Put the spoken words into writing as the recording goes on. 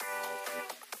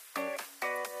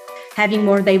Having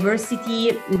more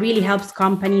diversity really helps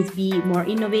companies be more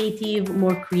innovative,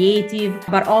 more creative,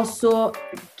 but also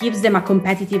gives them a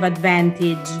competitive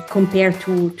advantage compared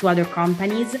to other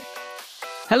companies.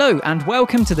 Hello and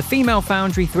welcome to the Female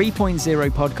Foundry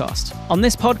 3.0 podcast. On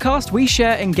this podcast, we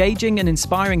share engaging and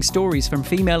inspiring stories from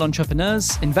female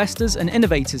entrepreneurs, investors and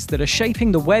innovators that are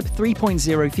shaping the Web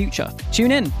 3.0 future.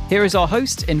 Tune in. Here is our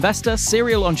host, investor,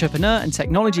 serial entrepreneur and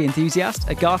technology enthusiast,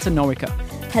 Agata Norica.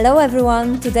 Hello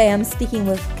everyone. Today I'm speaking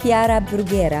with Chiara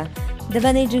Brughera, the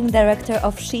managing director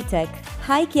of SheTech.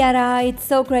 Hi Chiara, it's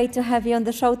so great to have you on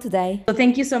the show today. So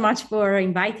thank you so much for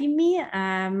inviting me.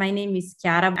 My name is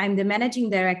Chiara. I'm the managing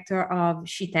director of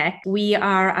SheTech. We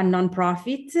are a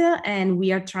nonprofit and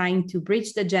we are trying to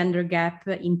bridge the gender gap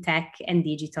in tech and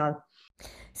digital.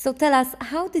 So tell us,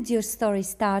 how did your story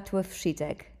start with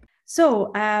SheTech?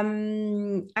 So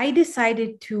I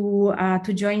decided to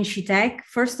join SheTech,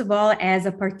 first of all, as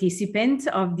a participant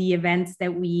of the events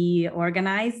that we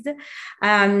organized,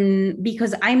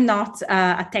 because I'm not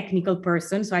a technical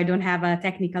person, so I don't have a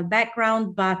technical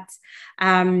background. But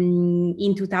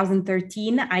in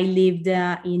 2013, I lived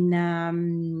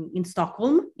in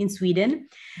Stockholm, in Sweden,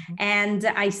 and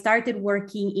I started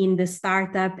working in the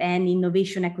startup and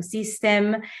innovation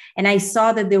ecosystem. And I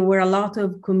saw that there were a lot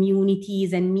of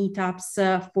communities and meetups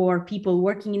for people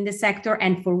working in the sector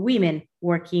and for women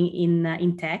working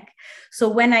in tech. So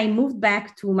when I moved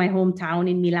back to my hometown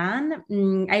in Milan,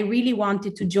 I really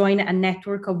wanted to join a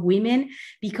network of women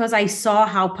because I saw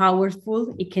how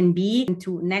powerful it can be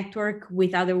to network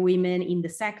with other women in the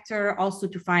sector, also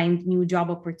to find new job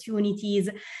opportunities.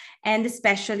 And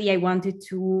especially I wanted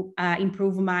to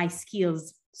improve my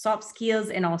skills, soft skills,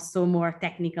 and also more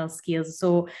technical skills.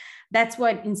 So that's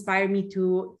what inspired me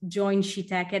to join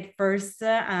SheTech at first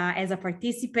as a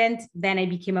participant. Then I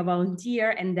became a volunteer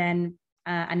and then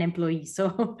an employee.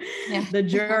 So the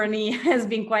journey has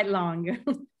been quite long.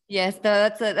 Yes,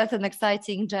 that's an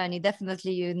exciting journey.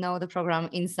 Definitely, you know the program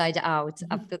inside out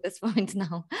up to this point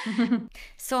now.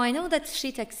 So I know that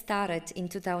SheTech started in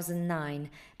 2009,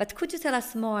 but could you tell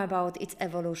us more about its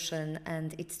evolution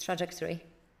and its trajectory?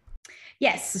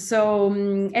 Yes. So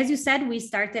as you said, we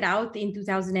started out in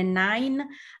 2009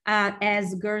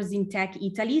 as Girls in Tech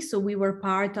Italy. So we were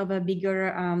part of a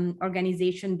bigger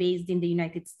organization based in the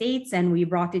United States, and we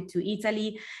brought it to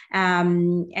Italy.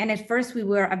 And at first, we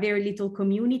were a very little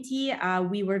community.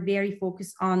 We were very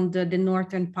focused on the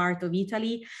northern part of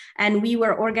Italy, and we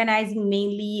were organizing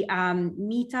mainly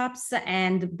meetups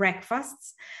and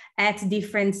breakfasts at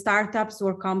different startups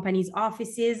or companies'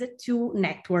 offices to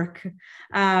network.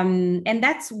 And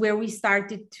that's where we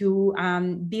started to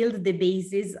build the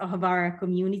basis of our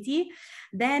community.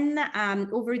 Then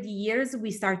over the years,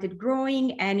 we started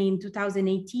growing. And in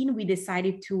 2018, we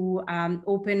decided to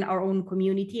open our own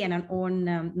community and our own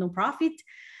nonprofit,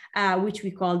 which we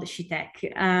called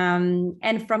SheTech.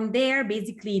 And from there,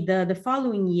 basically the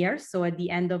following year, so at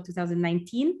the end of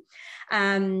 2019,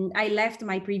 I left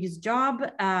my previous job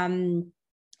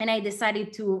and I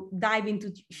decided to dive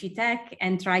into SheTech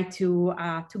and try to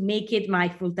make it my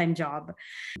full-time job.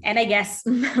 And I guess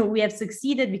we have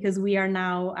succeeded because we are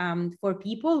now 4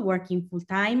 people working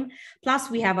full-time, plus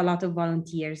we have a lot of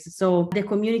volunteers. So the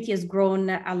community has grown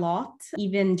a lot,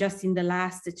 even just in the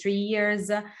last 3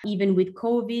 years. Even with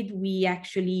COVID, we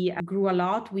actually grew a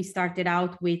lot. We started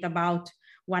out with about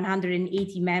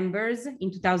 180 members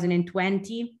in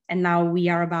 2020, and now we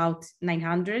are about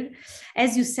 900.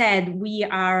 As you said, we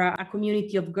are a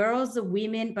community of girls,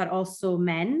 women, but also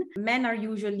men. Men are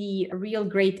usually real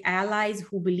great allies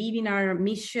who believe in our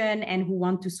mission and who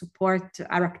want to support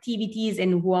our activities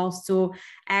and who also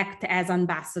act as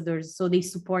ambassadors. So they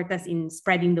support us in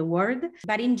spreading the word.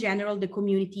 But in general, the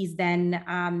community is then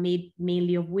made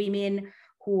mainly of women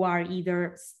who are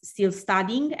either still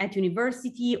studying at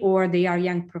university or they are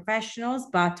young professionals,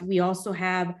 but we also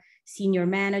have senior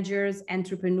managers,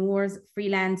 entrepreneurs,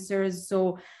 freelancers,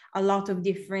 so a lot of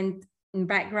different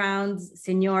backgrounds,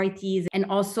 seniorities, and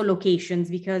also locations,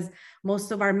 because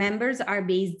most of our members are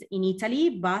based in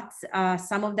Italy, but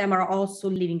some of them are also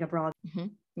living abroad. Mm-hmm.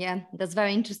 Yeah, that's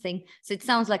very interesting. So it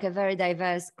sounds like a very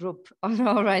diverse group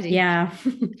already. Yeah.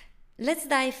 Let's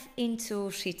dive into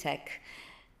SheTech.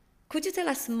 Could you tell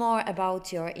us more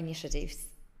about your initiatives?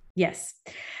 Yes.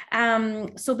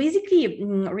 So basically,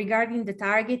 regarding the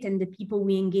target and the people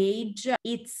we engage,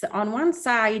 it's on one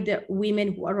side,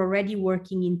 women who are already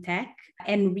working in tech,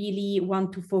 and really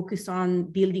want to focus on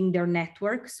building their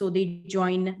network. So they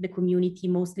join the community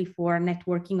mostly for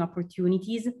networking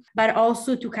opportunities, but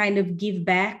also to kind of give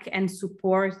back and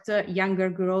support younger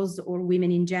girls or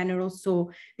women in general.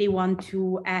 So they want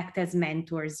to act as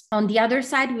mentors. On the other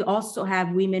side, we also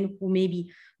have women who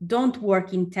maybe don't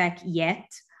work in tech yet,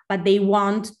 but they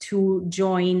want to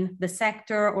join the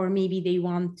sector, or maybe they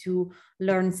want to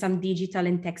learn some digital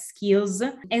and tech skills.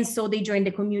 And so they join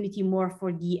the community more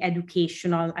for the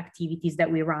educational activities that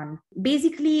we run.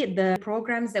 Basically, the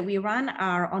programs that we run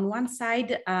are on one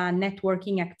side,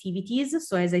 networking activities.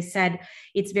 So as I said,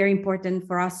 it's very important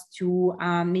for us to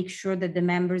make sure that the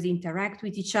members interact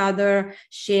with each other,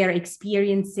 share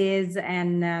experiences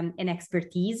and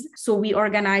expertise. So we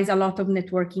organize a lot of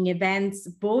networking events,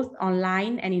 both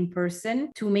online and in person,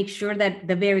 to make sure that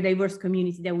the very diverse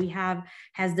community that we have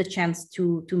has the chance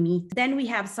to meet. Then we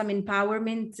have some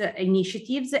empowerment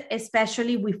initiatives,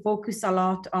 especially we focus a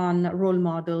lot on role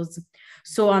models.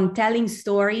 So on telling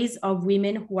stories of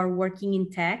women who are working in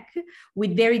tech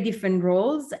with very different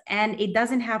roles. And it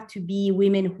doesn't have to be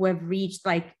women who have reached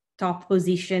like top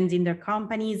positions in their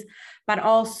companies, but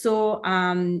also,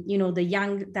 the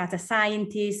young data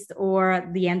scientist or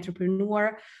the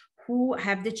entrepreneur who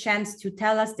have the chance to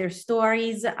tell us their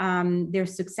stories, their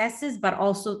successes, but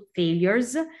also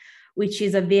failures, which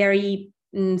is a very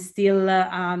still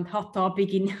hot topic,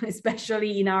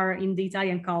 especially in the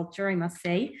Italian culture, I must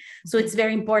say. So it's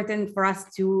very important for us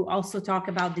to also talk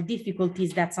about the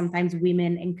difficulties that sometimes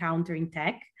women encounter in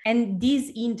tech. And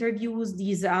these interviews,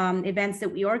 these events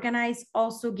that we organize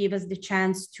also give us the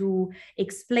chance to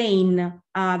explain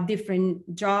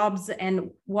different jobs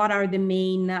and what are the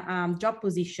main job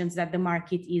positions that the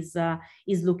market is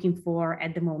looking for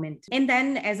at the moment. And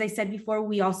then, as I said before,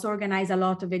 we also organize a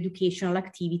lot of educational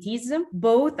activities,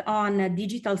 both on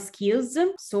digital skills,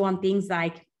 so on things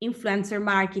like influencer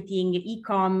marketing,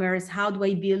 e-commerce, how do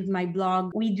I build my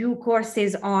blog? We do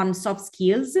courses on soft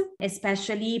skills,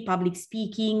 especially public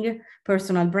speaking,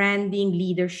 personal branding,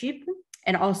 leadership,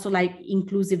 and also like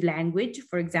inclusive language,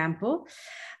 for example.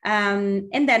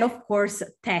 And then, of course,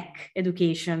 tech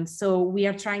education. So we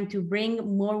are trying to bring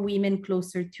more women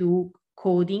closer to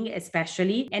coding,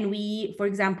 especially. And we, for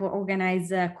example,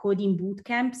 organize coding boot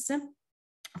camps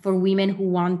for women who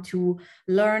want to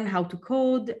learn how to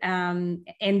code, and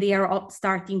they are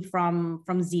starting from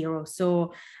zero.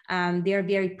 So they are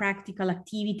very practical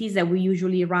activities that we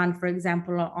usually run, for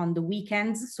example, on the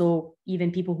weekends. So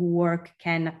even people who work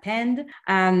can attend.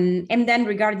 And then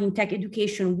regarding tech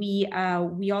education,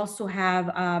 we also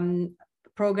have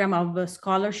program of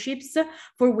scholarships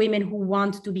for women who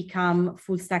want to become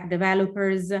full stack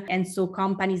developers. And so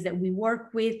companies that we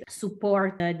work with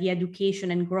support the education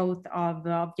and growth of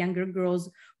younger girls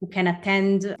who can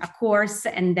attend a course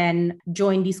and then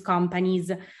join these companies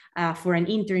for an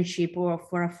internship or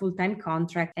for a full-time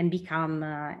contract and become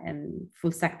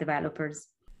full stack developers.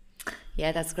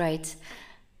 Yeah, that's great.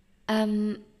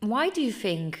 Why do you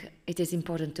think it is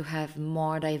important to have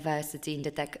more diversity in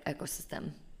the tech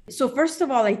ecosystem? So first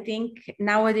of all, I think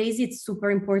nowadays it's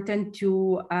super important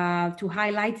to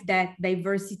highlight that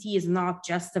diversity is not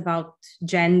just about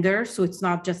gender. So it's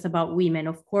not just about women.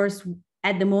 Of course,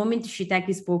 at the moment, SheTech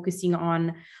is focusing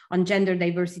on gender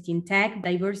diversity in tech.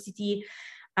 Diversity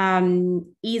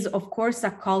is, of course, a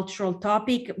cultural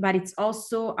topic, but it's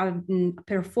also a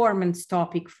performance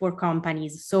topic for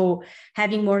companies. So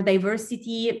having more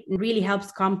diversity really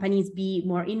helps companies be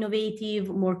more innovative,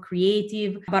 more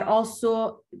creative, but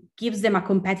also gives them a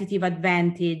competitive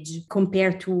advantage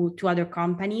compared to other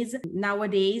companies.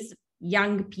 Nowadays,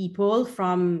 young people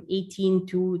from 18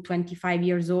 to 25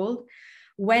 years old,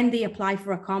 when they apply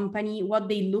for a company, what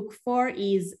they look for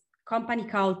is company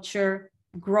culture,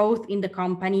 growth in the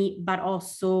company, but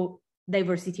also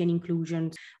diversity and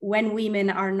inclusion. When women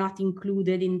are not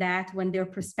included in that, when their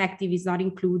perspective is not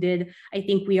included, I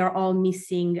think we are all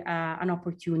missing an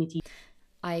opportunity.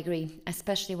 I agree,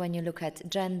 especially when you look at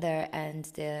gender and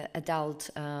the adult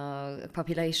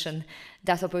population,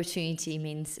 that opportunity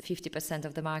means 50%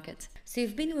 of the market. So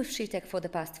you've been with SheTech for the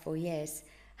past 4 years.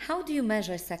 How do you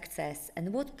measure success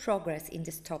and what progress in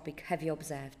this topic have you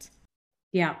observed?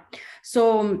 Yeah,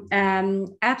 so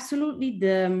absolutely.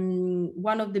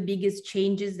 One of the biggest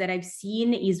changes that I've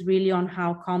seen is really on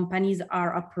how companies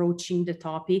are approaching the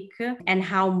topic and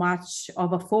how much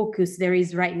of a focus there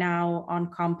is right now on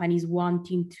companies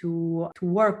wanting to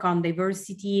work on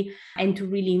diversity and to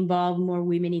really involve more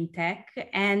women in tech.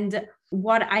 And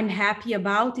what I'm happy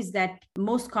about is that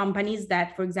most companies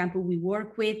that, for example, we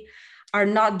work with are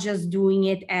not just doing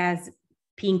it as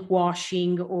pink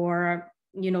washing or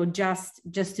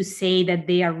just to say that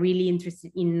they are really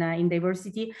interested in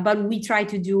diversity, but we try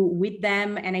to do with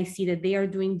them. And I see that they are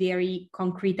doing very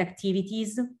concrete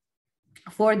activities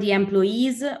for the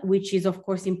employees, which is of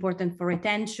course important for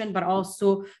retention, but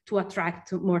also to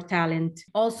attract more talent.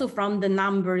 Also from the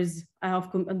numbers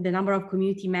of the number of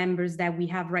community members that we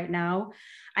have right now,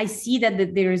 I see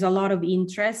that there is a lot of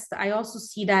interest. I also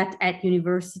see that at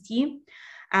university.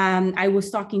 I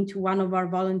was talking to one of our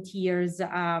volunteers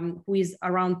who is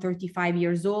around 35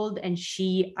 years old, and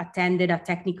she attended a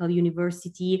technical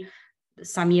university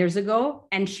some years ago.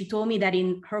 And she told me that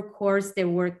in her course, there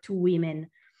were 2 women.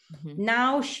 Mm-hmm.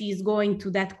 Now she's going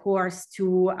to that course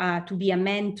to be a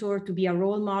mentor, to be a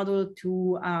role model,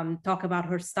 to talk about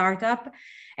her startup.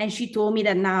 And she told me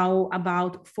that now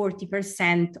about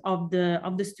 40% of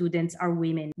the students are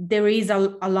women. There is a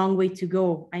long way to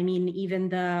go. I mean, even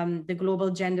the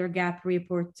Global Gender Gap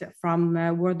report from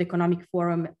World Economic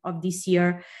Forum of this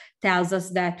year tells us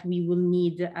that we will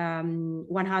need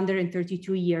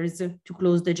 132 years to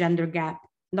close the gender gap,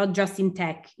 not just in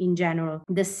tech, in general.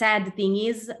 The sad thing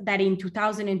is that in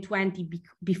 2020,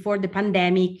 before the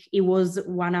pandemic, it was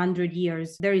 100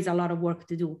 years. There is a lot of work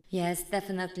to do. Yes,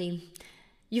 definitely.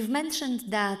 You've mentioned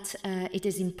that it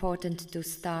is important to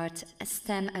start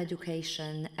STEM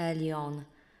education early on.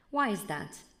 Why is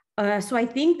that? So I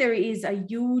think there is a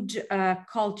huge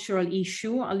cultural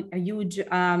issue, a huge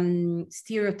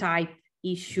stereotype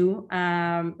issue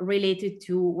related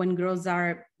to when girls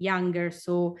are younger.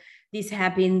 So this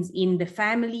happens in the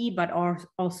family, but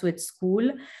also at school.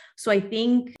 So I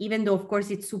think even though, of course,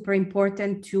 it's super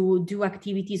important to do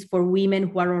activities for women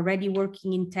who are already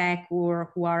working in tech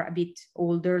or who are a bit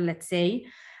older, let's say,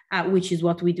 which is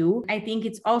what we do. I think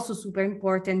it's also super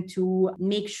important to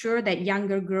make sure that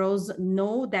younger girls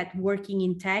know that working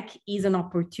in tech is an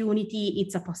opportunity,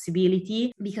 it's a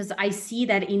possibility, because I see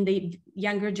that in the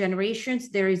younger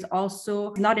generations, there is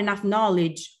also not enough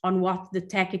knowledge on what the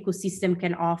tech ecosystem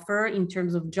can offer in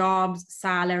terms of jobs,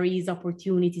 salaries,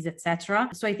 opportunities,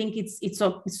 etc. So I think it's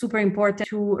super important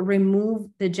to remove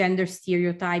the gender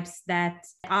stereotypes that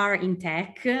are in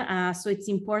tech. So it's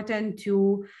important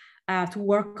to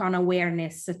work on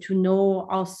awareness, to know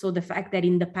also the fact that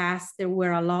in the past there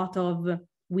were a lot of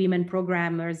women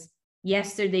programmers.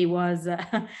 Yesterday was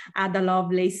Ada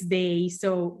Lovelace Day.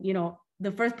 So,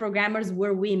 the first programmers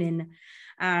were women.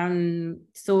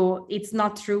 So it's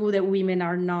not true that women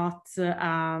are not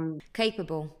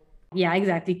capable. Yeah,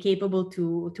 exactly. Capable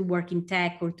to work in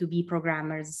tech or to be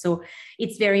programmers. So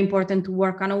it's very important to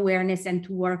work on awareness and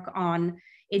to work on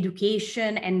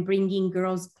education and bringing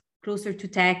girls closer to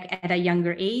tech at a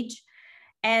younger age.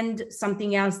 And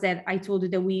something else that I told you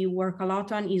that we work a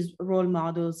lot on is role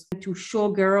models, to show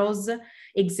girls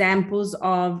examples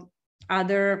of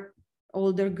other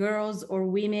older girls or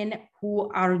women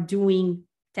who are doing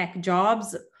tech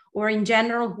jobs, or in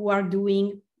general, who are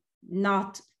doing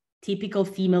not typical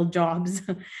female jobs.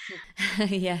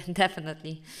 Yeah,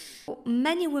 definitely.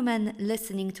 Many women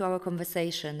listening to our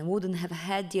conversation wouldn't have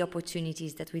had the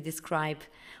opportunities that we describe.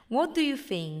 What do you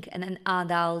think an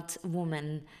adult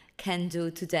woman can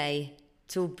do today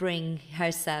to bring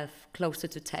herself closer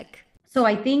to tech? So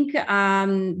I think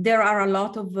there are a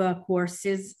lot of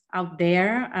courses out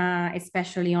there,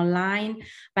 especially online,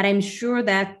 but I'm sure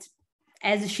that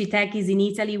as SheTech is in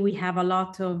Italy, we have a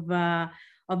lot of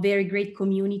very great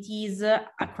communities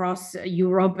across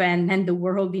Europe and the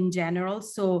world in general.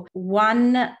 So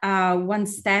one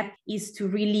step is to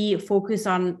really focus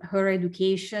on her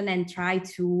education and try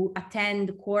to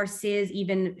attend courses,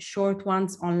 even short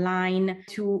ones online,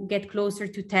 to get closer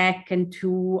to tech and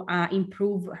to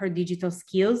improve her digital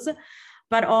skills.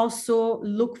 But also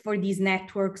look for these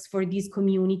networks, for these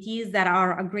communities that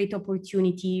are a great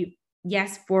opportunity,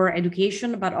 yes, for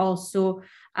education, but also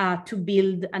to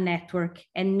build a network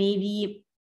and maybe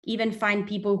even find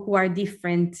people who are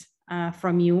different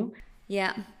from you.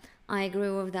 Yeah, I agree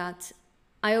with that.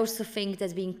 I also think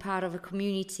that being part of a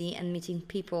community and meeting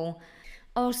people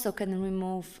also can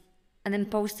remove an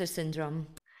imposter syndrome.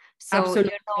 So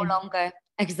absolutely. You're no longer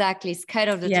exactly scared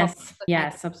of the yes, topic.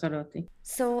 Yes, absolutely.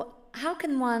 So how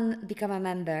can one become a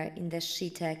member in the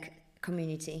SheTech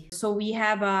community? So we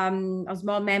have a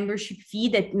small membership fee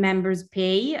that members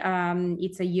pay.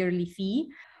 It's a yearly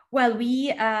fee. Well, we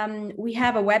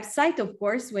have a website, of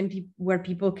course, where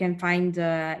people can find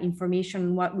information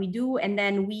on what we do, and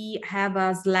then we have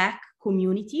a Slack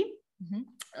community,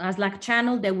 a Slack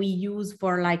channel that we use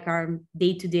for like our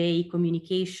day-to-day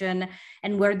communication,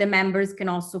 and where the members can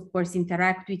also, of course,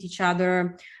 interact with each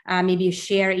other, maybe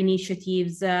share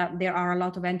initiatives. There are a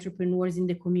lot of entrepreneurs in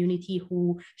the community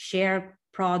who share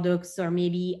products or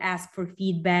maybe ask for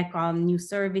feedback on new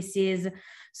services.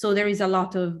 So there is a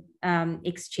lot of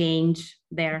exchange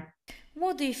there.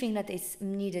 What do you think that is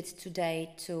needed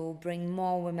today to bring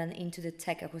more women into the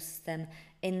tech ecosystem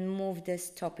and move this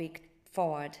topic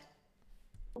forward?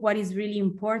 What is really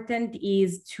important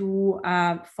is to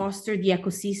foster the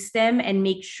ecosystem and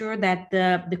make sure that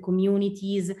the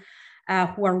communities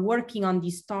who are working on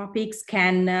these topics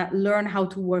can learn how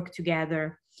to work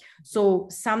together. So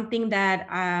something that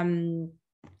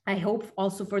I hope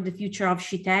also for the future of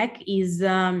SheTech is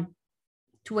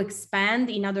to expand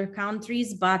in other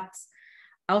countries, but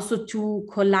also to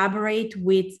collaborate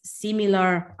with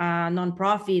similar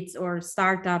nonprofits or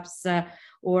startups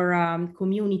or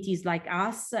communities like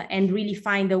us, and really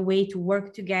find a way to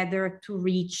work together to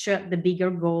reach the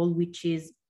bigger goal, which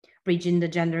is bridging the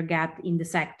gender gap in the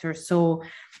sector. So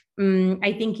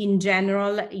I think in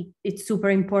general, it's super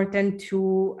important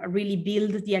to really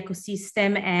build the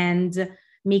ecosystem and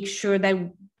make sure that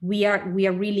we are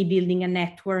really building a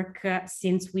network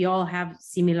since we all have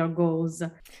similar goals.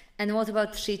 And what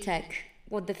about SheTech?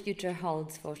 What the future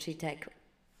holds for SheTech?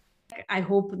 I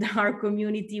hope that our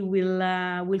community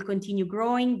will continue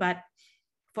growing, but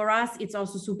for us, it's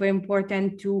also super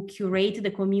important to curate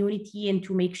the community and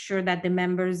to make sure that the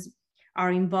members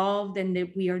are involved and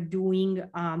that we are doing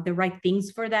the right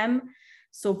things for them.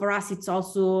 So for us, it's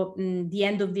also the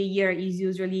end of the year is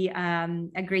usually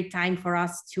a great time for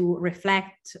us to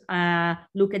reflect,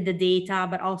 look at the data,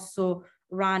 but also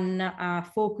run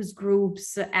focus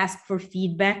groups, ask for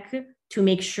feedback to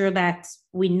make sure that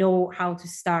we know how to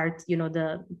start,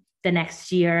 the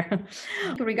next year.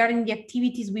 Regarding the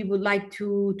activities we would like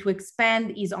to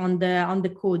expand is on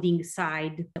the coding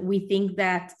side. We think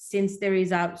that since there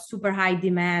is a super high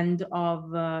demand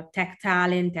of tech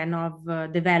talent and of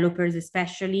developers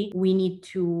especially, we need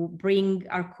to bring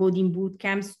our coding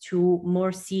bootcamps to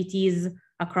more cities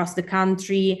across the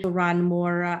country, to run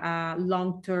more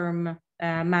long-term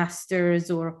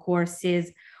masters or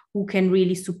courses who can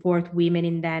really support women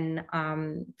in then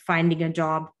finding a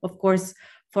job. Of course,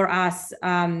 for us,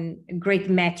 a great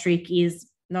metric is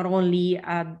not only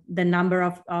the number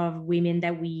of women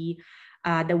that we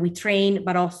train,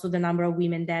 but also the number of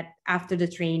women that after the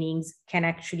trainings can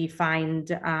actually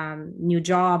find new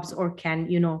jobs or can,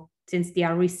 since they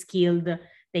are reskilled,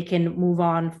 they can move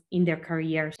on in their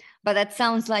careers. But that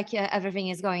sounds like everything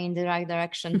is going in the right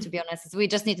direction, to be honest. We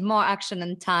just need more action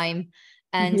and time.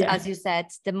 And as you said,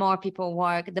 the more people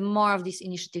work, the more of these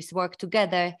initiatives work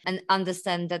together and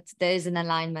understand that there is an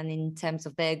alignment in terms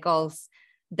of their goals,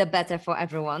 the better for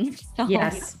everyone. So,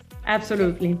 yes,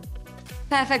 absolutely.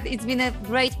 Perfect. It's been a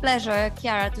great pleasure,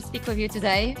 Chiara, to speak with you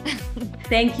today.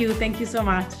 Thank you. Thank you so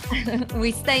much.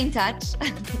 We stay in touch.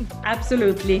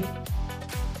 Absolutely.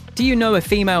 Do you know a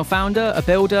female founder, a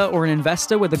builder, or an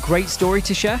investor with a great story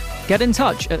to share? Get in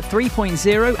touch at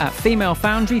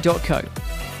 3.0@femalefoundry.co.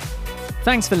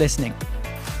 Thanks for listening.